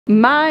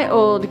my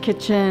old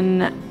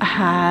kitchen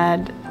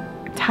had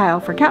tile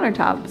for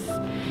countertops.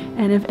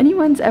 And if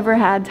anyone's ever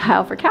had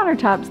tile for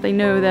countertops, they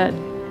know that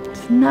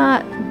it's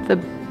not the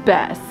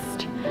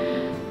best.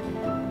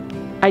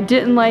 I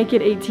didn't like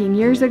it 18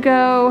 years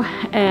ago,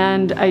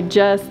 and I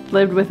just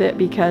lived with it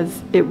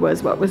because it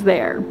was what was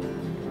there.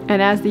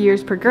 And as the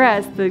years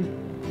progressed, the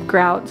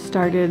grout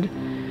started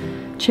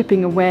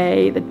chipping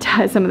away,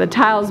 some of the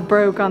tiles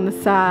broke on the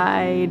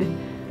side,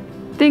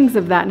 things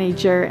of that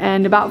nature.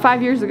 And about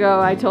 5 years ago,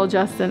 I told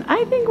Justin,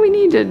 I think we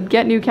need to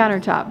get new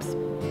countertops.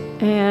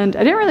 And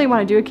I didn't really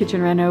want to do a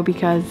kitchen reno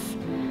because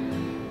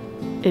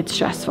it's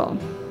stressful.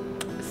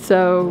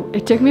 So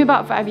it took me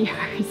about 5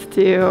 years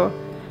to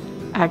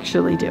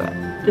actually do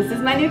it. This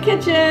is my new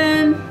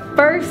kitchen.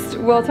 First,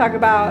 we'll talk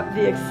about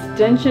the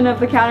extension of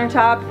the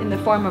countertop in the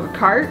form of a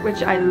cart,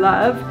 which I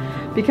love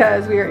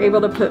because we are able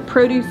to put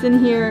produce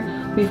in here.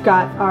 We've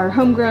got our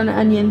homegrown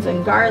onions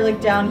and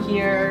garlic down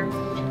here,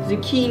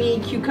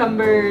 zucchini,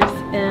 cucumbers,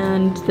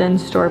 and then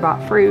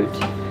store-bought fruit.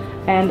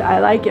 And I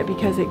like it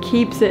because it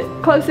keeps it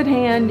close at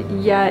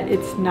hand, yet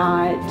it's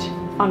not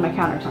on my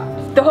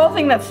countertops. The whole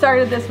thing that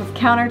started this was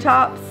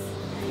countertops.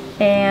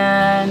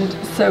 And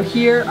so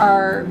here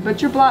are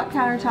butcher block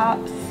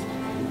countertops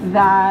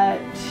that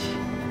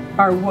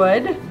are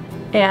wood.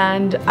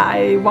 And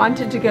I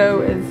wanted to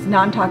go as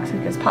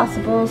non-toxic as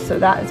possible, so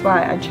that is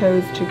why I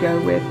chose to go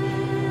with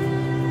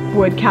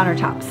wood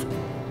countertops.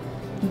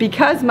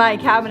 Because my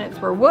cabinets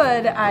were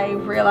wood, I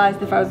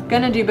realized if I was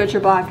gonna do butcher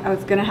block, I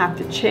was gonna have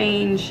to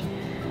change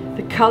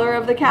the color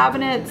of the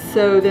cabinets.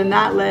 So then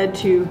that led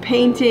to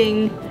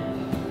painting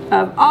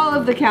of all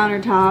of the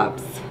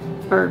countertops,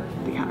 or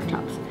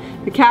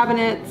the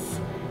cabinets,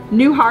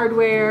 new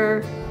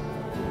hardware,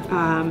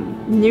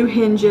 new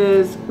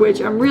hinges,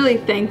 which I'm really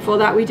thankful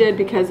that we did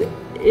because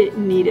it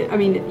needed. I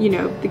mean, you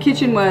know, the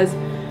kitchen was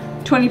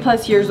 20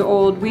 plus years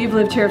old. We've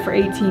lived here for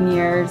 18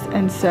 years,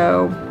 and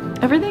so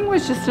everything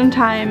was just in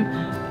time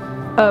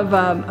of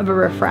a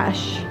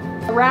refresh.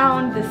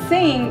 Around the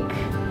sink,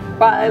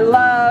 while I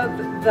love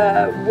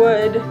the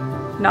wood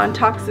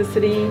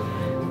non-toxicity,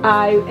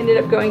 I ended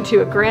up going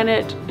to a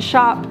granite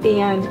shop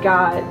and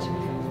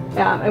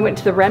I went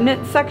to the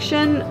remnant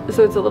section,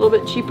 so it's a little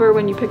bit cheaper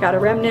when you pick out a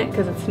remnant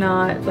because it's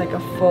not like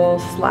a full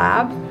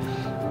slab.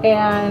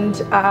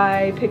 And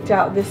I picked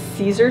out this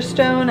Caesar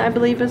stone, I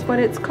believe is what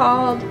it's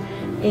called,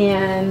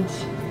 and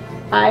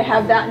I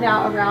have that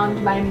now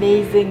around my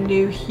amazing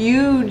new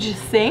huge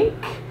sink,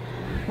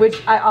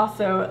 which I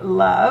also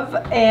love.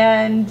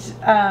 And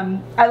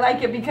I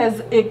like it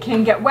because it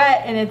can get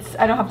wet and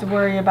I don't have to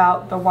worry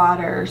about the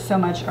water so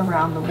much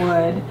around the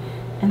wood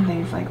and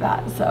things like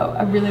that. So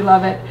I really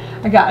love it.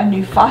 I got a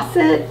new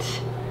faucet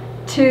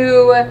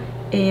too,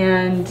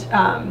 and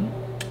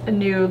a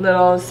new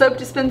little soap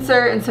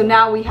dispenser. And so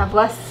now we have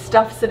less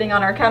stuff sitting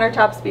on our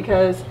countertops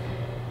because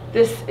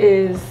this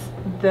is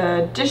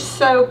the dish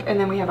soap, and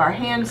then we have our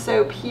hand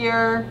soap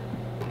here.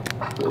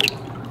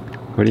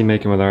 What are you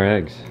making with our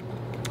eggs?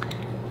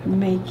 I'm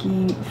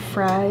making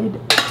fried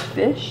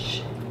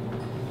fish.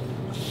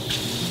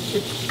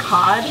 It's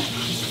cod.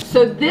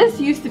 So this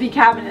used to be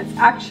cabinets.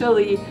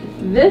 Actually,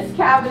 this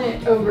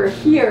cabinet over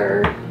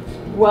here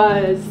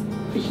was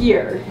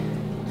here.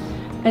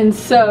 And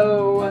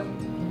so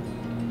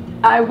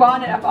I've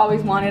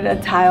always wanted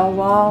a tile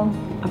wall.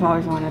 I've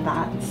always wanted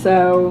that.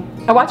 So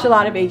I watch a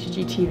lot of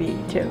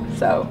HGTV too.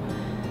 So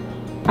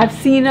I've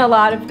seen a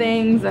lot of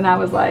things and I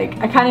was like,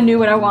 I kind of knew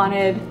what I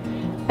wanted.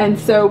 And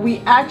so we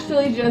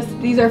actually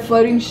these are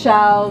floating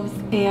shelves,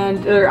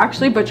 and they're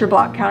actually butcher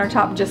block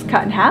countertop just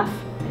cut in half.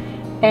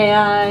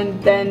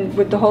 And then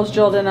with the holes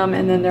drilled in them,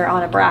 and then they're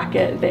on a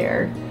bracket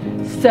there.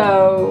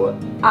 So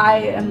I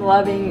am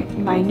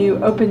loving my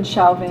new open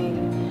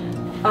shelving.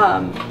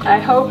 I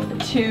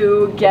hope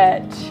to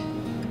get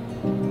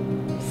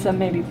some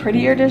maybe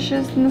prettier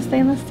dishes than the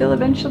stainless steel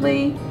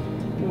eventually.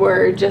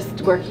 We're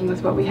just working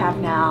with what we have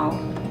now,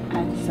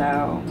 and so.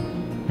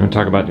 I'm gonna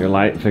talk about your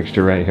light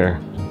fixture right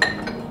here.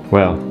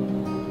 Well,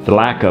 the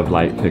lack of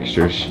light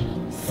fixtures.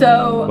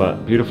 So,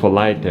 but beautiful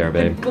light there,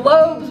 babe. The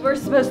globes were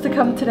supposed to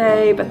come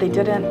today, but they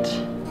didn't.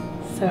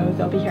 So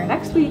they'll be here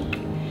next week.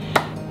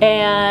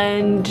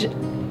 And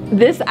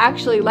this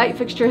actually light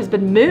fixture has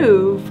been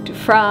moved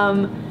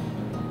from,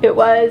 it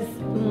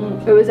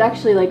was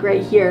actually like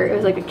right here. It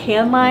was like a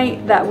can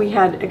light that we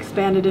had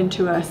expanded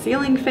into a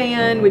ceiling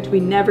fan, which we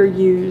never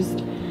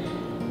used.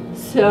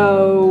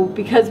 So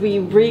because we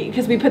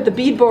put the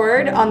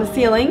beadboard on the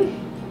ceiling,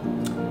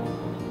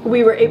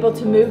 we were able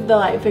to move the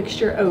light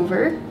fixture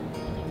over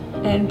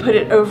and put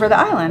it over the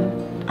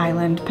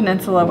island,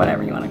 peninsula,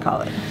 whatever you want to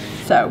call it.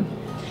 So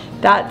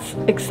that's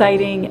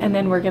exciting. And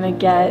then we're gonna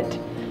get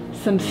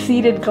some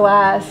seated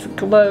glass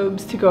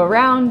globes to go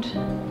around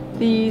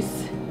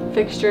these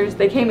fixtures.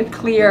 They came with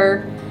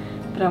clear,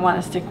 but I want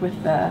to stick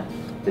with the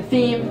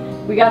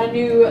theme. We got a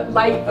new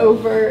light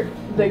over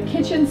the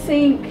kitchen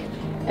sink,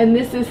 and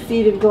this is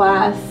seated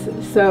glass,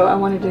 so I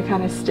wanted to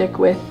kind of stick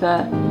with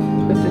the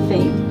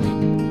theme.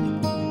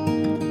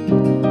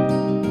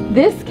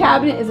 This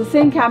cabinet is the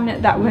same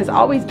cabinet that has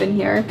always been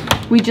here.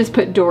 We just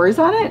put doors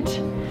on it.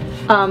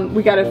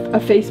 We got a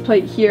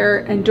faceplate here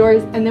and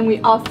doors, and then we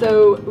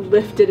also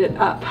lifted it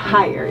up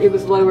higher. It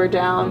was lower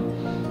down.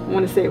 I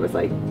want to say it was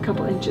like a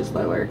couple inches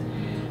lower.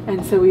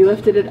 And so we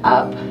lifted it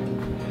up.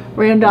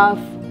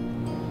 Randolph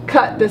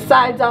cut the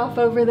sides off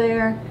over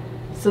there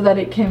so that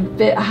it can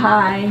fit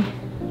high,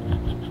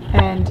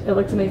 and it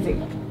looks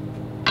amazing.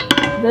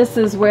 This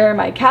is where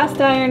my cast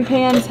iron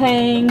pans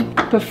hang.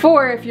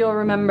 Before, if you'll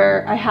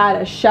remember, I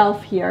had a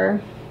shelf here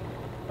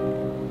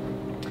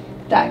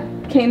that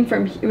came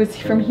from, it was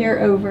from here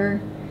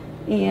over,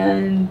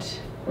 and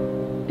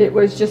it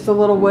was just a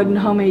little wooden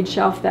homemade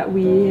shelf that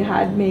we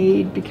had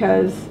made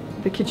because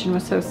the kitchen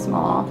was so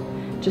small,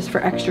 just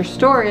for extra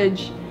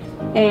storage.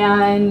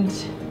 And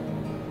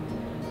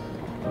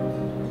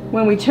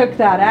when we took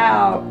that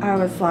out, I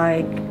was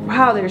like,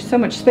 wow, there's so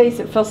much space.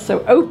 It feels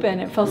so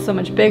open. It feels so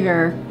much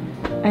bigger.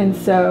 And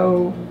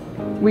so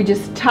we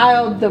just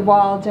tiled the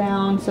wall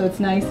down so it's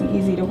nice and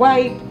easy to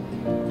wipe.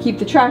 Keep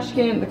the trash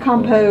can, the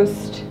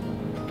compost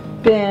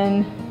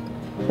bin,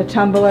 the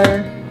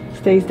tumbler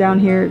stays down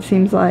here, it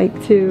seems like,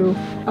 too.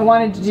 I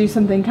wanted to do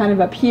something kind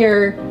of up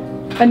here.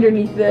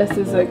 Underneath this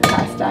is a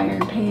cast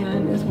iron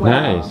pan as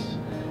well. Nice.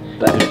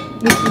 But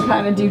we can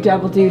kind of do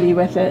double duty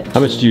with it. How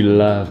much do you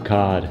love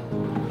cod?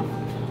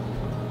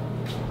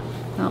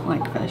 I don't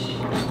like fish.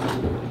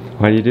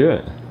 Why do you do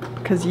it?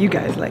 Because you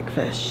guys like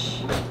fish.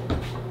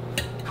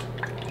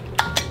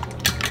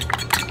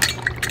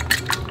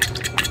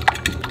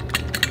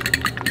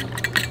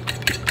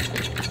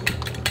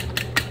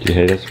 Do you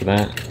hate us for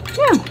that?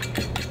 Yeah.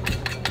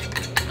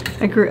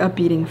 I grew up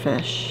eating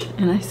fish,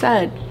 and I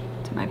said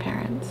to my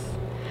parents,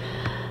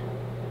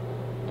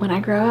 when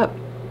I grow up,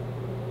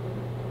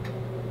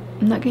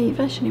 I'm not gonna eat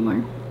fish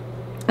anymore.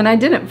 And I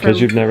didn't for—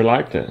 Because you've never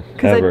liked it,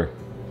 ever.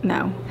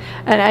 No.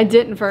 And I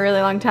didn't for a really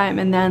long time,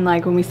 and then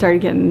like when we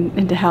started getting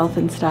into health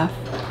and stuff,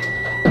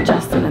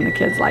 Justin and the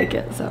kids like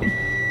it, so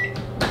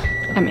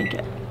I make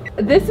it.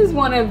 This is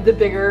one of the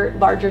bigger,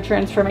 larger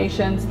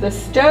transformations. The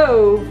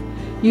stove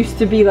used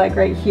to be like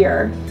right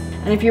here.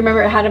 And if you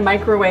remember, it had a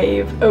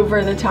microwave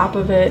over the top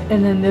of it,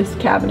 and then this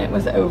cabinet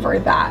was over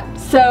that.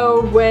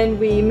 So when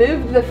we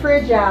moved the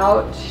fridge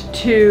out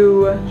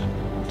to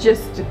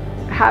just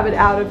have it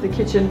out of the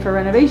kitchen for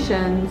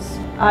renovations,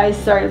 I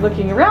started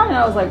looking around and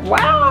I was like,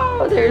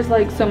 wow, there's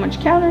like so much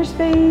counter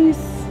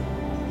space.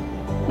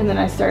 And then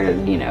I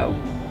started, you know,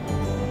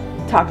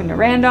 talking to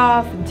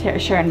Randolph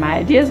and sharing my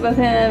ideas with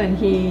him, and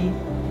he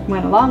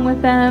went along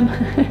with them.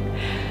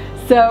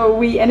 So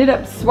we ended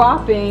up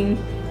swapping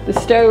the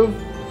stove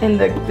and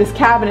this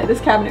cabinet.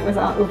 This cabinet was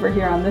over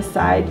here on this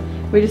side.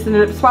 We just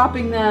ended up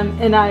swapping them,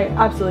 and I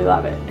absolutely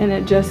love it. And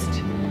it just,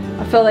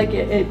 I feel like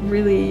it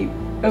really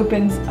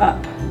opens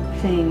up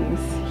things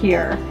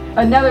here.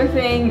 Another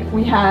thing,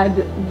 we had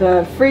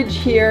the fridge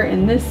here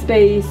in this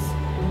space.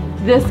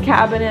 This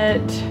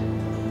cabinet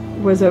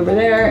was over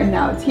there, and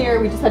now it's here.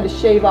 We just had to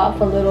shave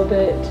off a little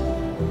bit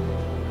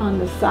on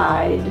the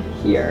side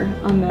here,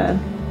 on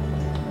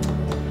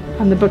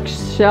the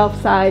bookshelf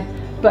side.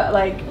 But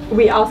like,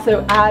 we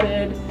also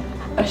added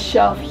a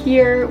shelf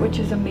here, which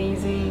is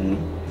amazing.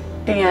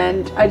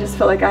 And I just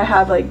feel like I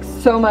have like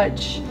so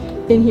much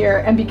in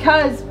here. And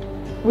because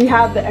we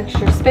have the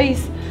extra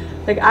space,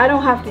 like I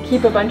don't have to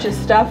keep a bunch of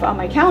stuff on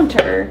my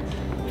counter.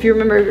 If you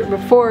remember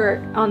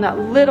before, on that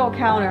little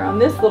counter, on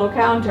this little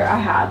counter, I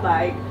had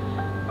like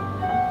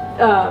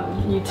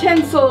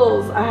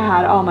utensils, I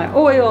had all my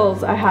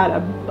oils, I had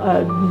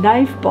a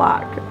knife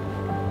block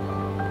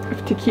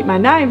to keep my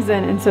knives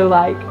in. And so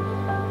like,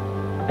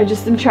 I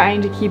just am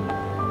trying to keep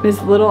as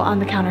little on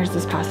the counters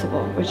as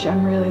possible, which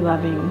I'm really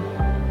loving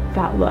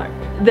that look.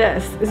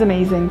 This is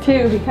amazing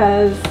too,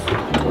 because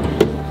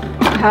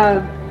I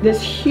have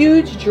this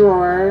huge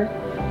drawer,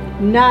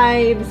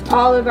 knives,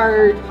 all of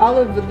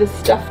the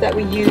stuff that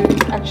we use.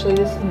 Actually,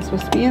 this one's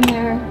supposed to be in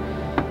there.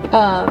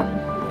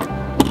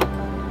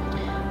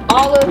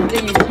 All of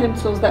the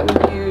utensils that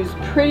we use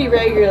pretty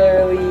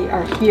regularly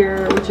are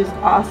here, which is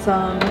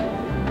awesome.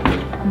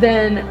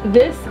 Then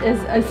this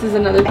is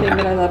another thing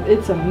that I love.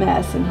 It's a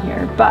mess in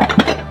here, but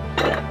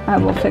I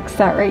will fix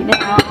that right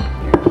now.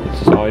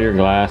 This is all your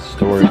glass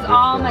storage. This is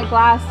all my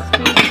glass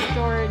food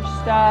storage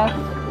stuff.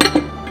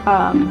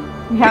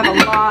 We have a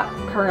lot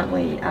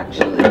currently,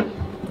 actually.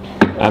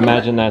 I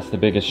imagine that's the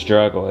biggest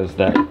struggle, is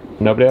that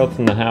nobody else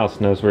in the house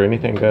knows where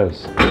anything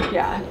goes.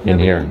 Yeah.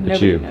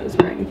 Nobody knows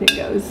where anything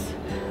goes.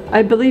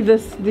 I believe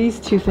these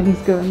two things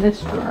go in this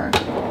drawer.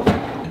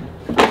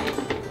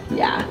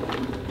 Yeah.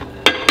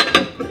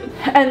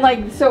 And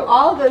like, so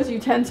all of those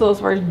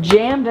utensils were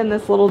jammed in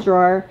this little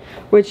drawer,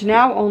 which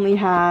now only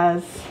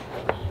has,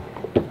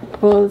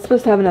 well, it's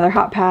supposed to have another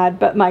hot pad,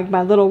 but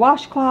my little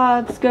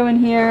washcloths go in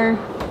here.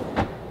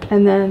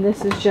 And then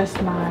this is just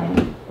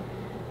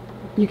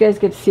you guys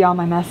get to see all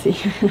my messy,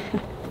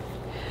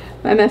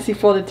 my messy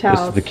folded towels.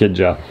 This is the kid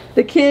job.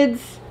 The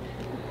kids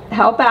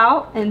help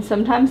out, and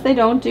sometimes they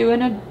don't do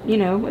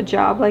a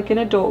job like an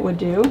adult would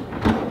do.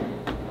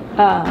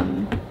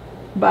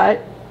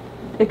 But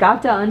it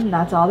got done.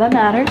 That's all that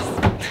matters.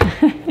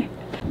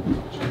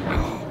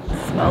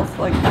 Smells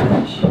like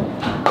fish.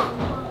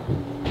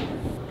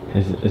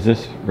 Is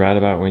this right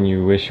about when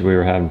you wish we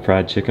were having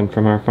fried chicken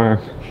from our farm?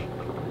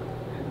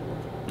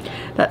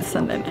 That's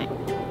Sunday night.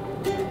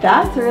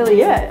 That's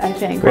really it, I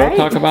think, Well, right?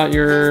 talk about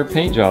your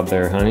paint job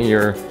there, honey.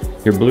 Your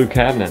blue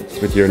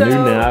cabinets with your new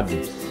knobs.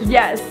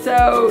 Yes,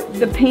 so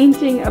the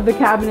painting of the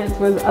cabinets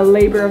was a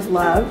labor of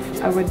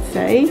love, I would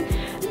say.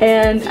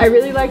 And I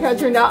really like how it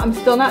turned out. I'm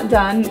still not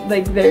done.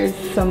 Like there's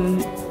some,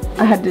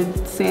 I had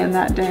to sand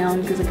that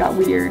down because it got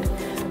weird.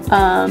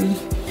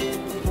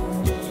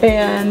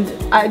 And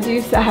I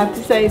have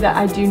to say that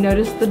I do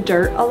notice the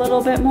dirt a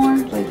little bit more.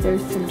 Like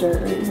there's some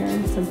dirt right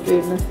here, some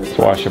food. It's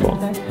washable,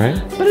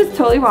 right? But it's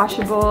totally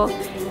washable.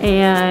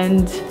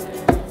 And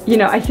you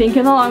know, I think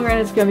in the long run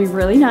it's gonna be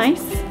really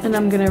nice and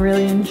I'm gonna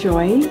really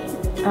enjoy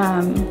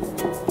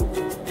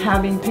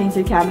having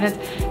painted cabinets.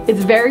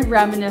 It's very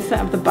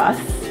reminiscent of the bus.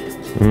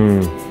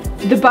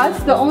 The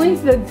bus, the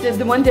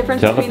one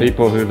difference. Tell the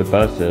people who the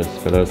bus is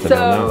for those that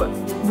don't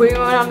know. We went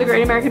on the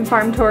Great American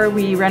Farm Tour.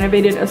 We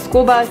renovated a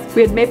school bus.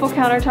 We had maple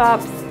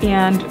countertops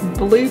and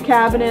blue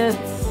cabinets.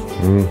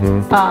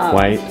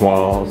 White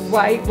walls.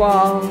 White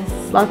walls,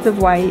 lots of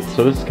white.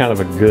 So this is kind of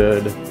a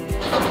good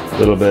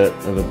little bit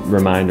of a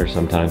reminder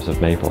sometimes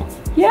of maple.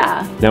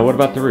 Yeah. Now what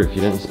about the roof?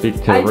 You didn't speak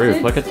to the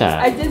roof. Look at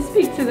that. I did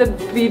speak to the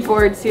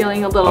beadboard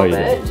ceiling a little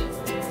bit. Did.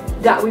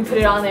 That we put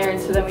it on there and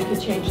so then we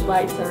could change the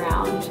lights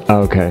around.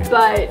 Okay.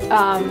 But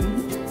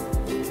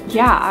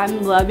yeah,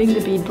 I'm loving the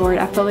beadboard.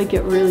 I feel like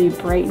it really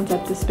brightens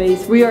up the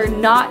space. We are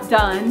not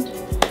done.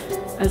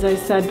 As I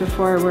said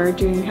before, we're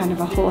doing kind of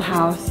a whole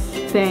house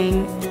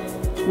thing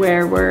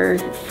where we're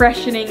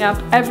freshening up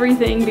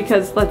everything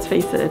because let's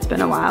face it, it's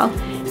been a while.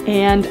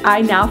 And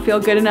I now feel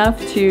good enough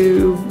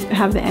to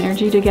have the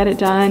energy to get it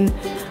done.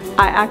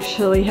 I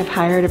actually have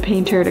hired a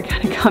painter to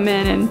kind of come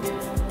in and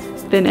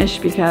finish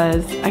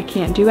because I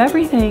can't do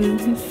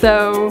everything.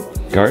 So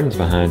garden's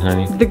behind,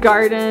 honey. The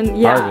garden,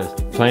 yeah.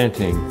 Harvest,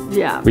 planting.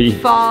 Yeah.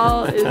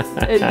 Fall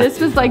is this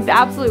was like the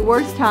absolute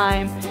worst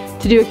time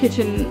to do a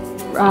kitchen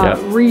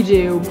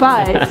redo,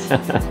 but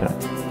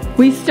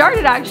we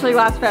started actually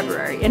last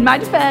February. In my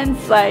defense,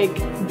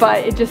 but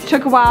it just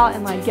took a while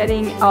and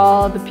getting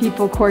all the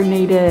people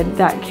coordinated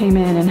that came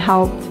in and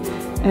helped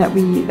that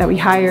we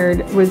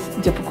hired was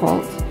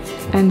difficult.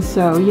 And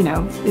so, you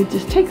know, it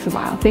just takes a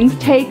while. Things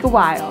take a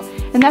while.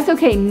 And that's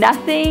okay.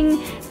 Nothing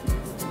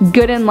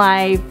good in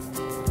life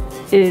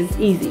is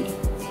easy.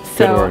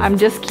 So I'm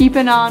just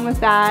keeping on with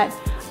that.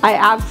 I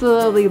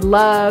absolutely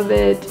love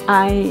it.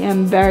 I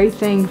am very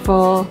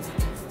thankful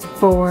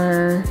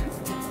for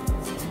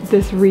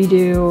this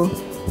redo.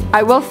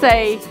 I will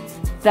say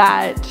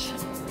that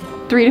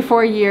 3 to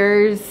 4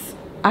 years,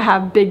 I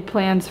have big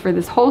plans for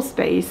this whole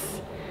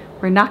space.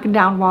 We're knocking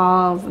down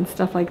walls and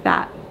stuff like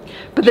that.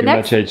 But Too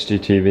much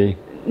HGTV?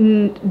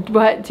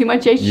 What? Too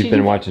much HGTV? You've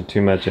been watching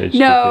too much HGTV.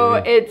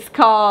 No, it's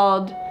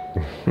called,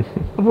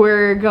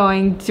 we're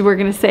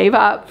gonna save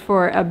up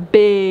for a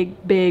big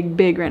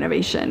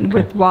renovation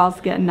with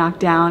walls getting knocked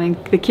down,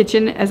 and the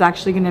kitchen is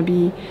actually gonna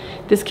be,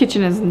 this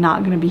kitchen is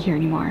not gonna be here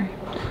anymore.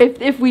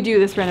 If we do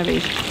this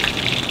renovation.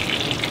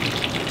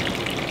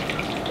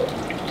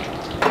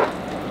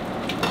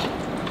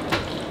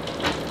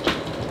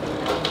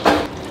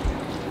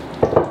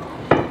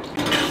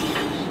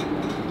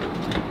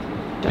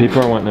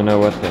 People are wanting to know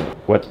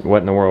what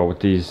in the world with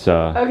these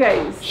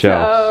shelves.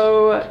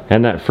 So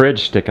and that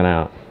fridge sticking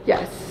out.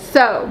 Yes.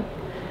 So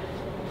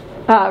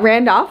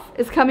Randolph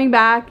is coming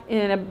back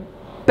in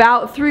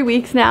about 3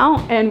 weeks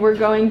now, and we're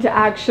going to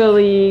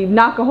actually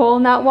knock a hole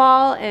in that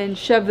wall and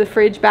shove the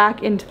fridge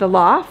back into the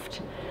loft.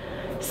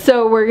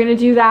 So we're gonna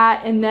do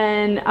that, and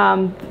then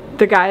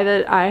the guy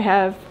that I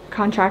have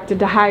contracted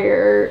to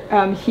hire,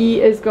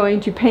 he is going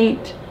to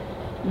paint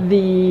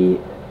the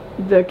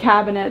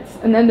cabinets,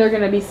 and then they're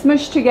going to be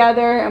smushed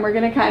together, and we're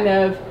going to kind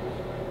of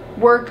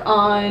work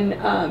on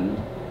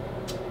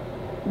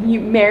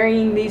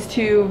marrying these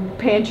two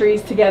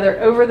pantries together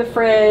over the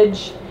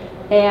fridge,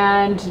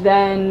 and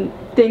then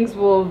things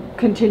will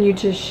continue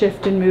to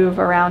shift and move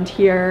around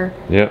here.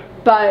 Yeah.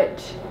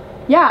 But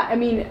yeah, I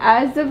mean,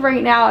 as of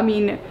right now, I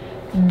mean,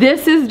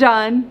 this is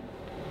done.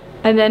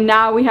 And then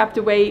now we have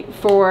to wait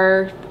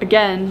for,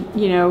 again,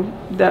 you know,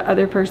 the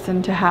other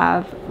person to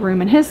have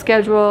room in his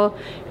schedule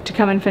to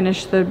come and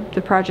finish the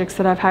projects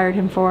that I've hired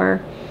him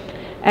for.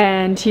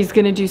 And he's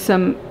gonna do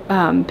some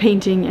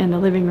painting in the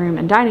living room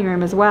and dining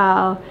room as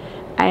well.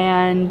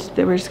 And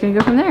then we're just gonna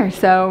go from there.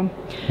 So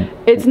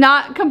it's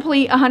not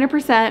complete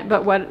 100%,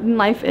 but what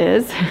life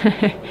is.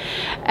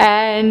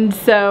 And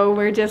so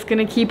we're just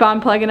gonna keep on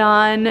plugging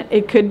on.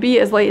 It could be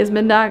as late as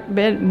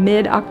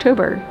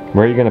mid-October.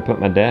 Where are you gonna put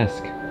my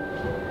desk?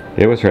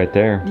 It was right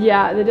there.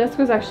 Yeah, the desk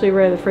was actually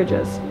where the fridge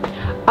is.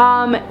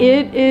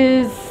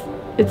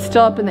 It's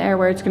still up in the air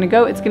where it's gonna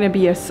go. It's gonna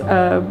be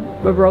a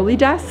rolly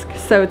desk,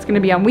 so it's gonna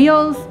be on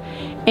wheels,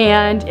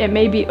 and it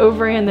may be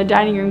over in the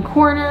dining room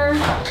corner,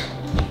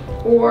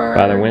 or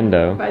by the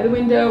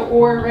window,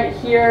 or right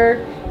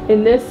here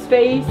in this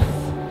space.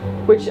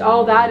 which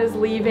all that is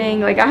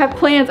leaving. Like I have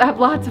plans, I have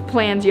lots of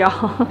plans,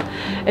 y'all.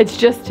 It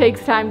just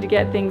takes time to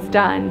get things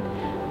done.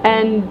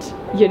 And,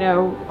 you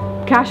know,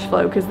 cash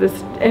flow, because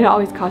it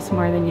always costs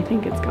more than you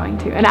think it's going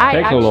to. And it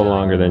takes a little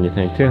longer than you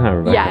think too, huh,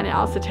 Rebecca? Yeah, and it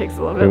also takes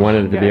a little bit We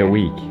wanted it to be a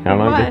week. How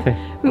long did it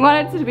take? We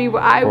wanted it to be,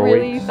 I 4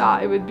 really weeks.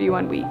 thought it would be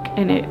 1 week,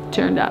 and it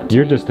turned out to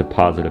You're be. just a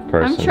positive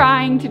person. I'm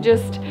trying to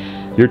just...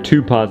 You're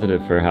too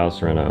positive for a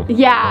house reno.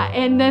 Yeah,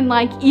 and then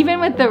like even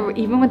with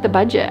the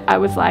budget, I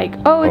was like,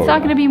 oh, it's Oh, not yeah.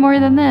 gonna be more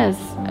than this,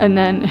 and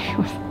then it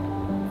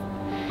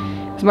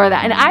was more of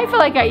that. And I feel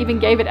like I even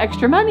gave it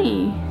extra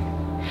money,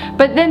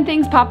 but then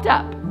things popped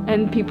up,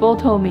 and people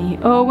told me,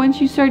 oh,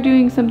 once you start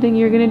doing something,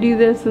 you're gonna do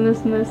this and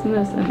this and this and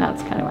this, and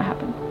that's kind of what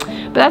happened.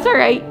 But that's all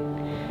right.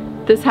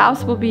 This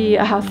house will be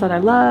a house that I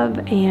love,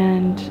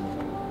 and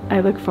I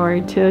look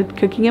forward to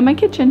cooking in my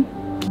kitchen.